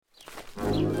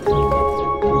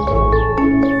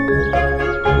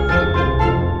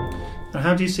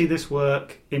how do you see this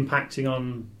work impacting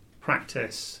on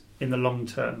practice in the long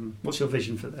term? What's your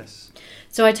vision for this?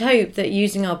 So I'd hope that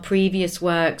using our previous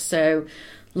work, so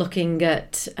looking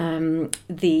at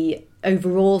the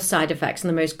overall side effects and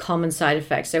the most common side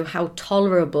effects, so how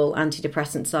tolerable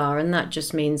antidepressants are, and that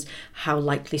just means how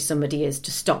likely somebody is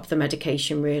to stop the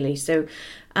medication, really. So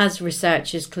as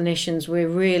researchers, clinicians, we're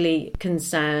really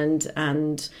concerned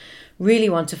and really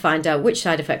want to find out which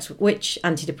side effects, which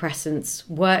antidepressants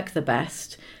work the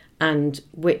best, and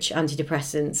which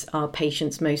antidepressants are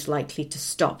patients most likely to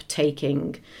stop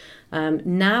taking.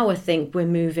 Now I think we're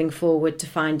moving forward to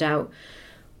find out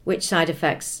which side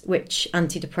effects, which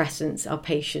antidepressants are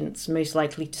patients most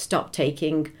likely to stop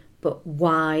taking, but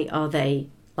why are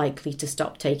they likely to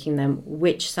stop taking them?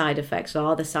 Which side effects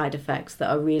are the side effects that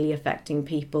are really affecting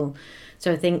people?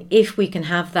 So I think if we can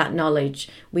have that knowledge,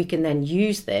 we can then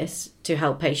use this to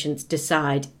help patients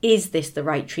decide, is this the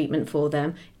right treatment for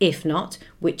them? If not,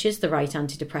 which is the right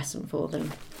antidepressant for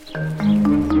them?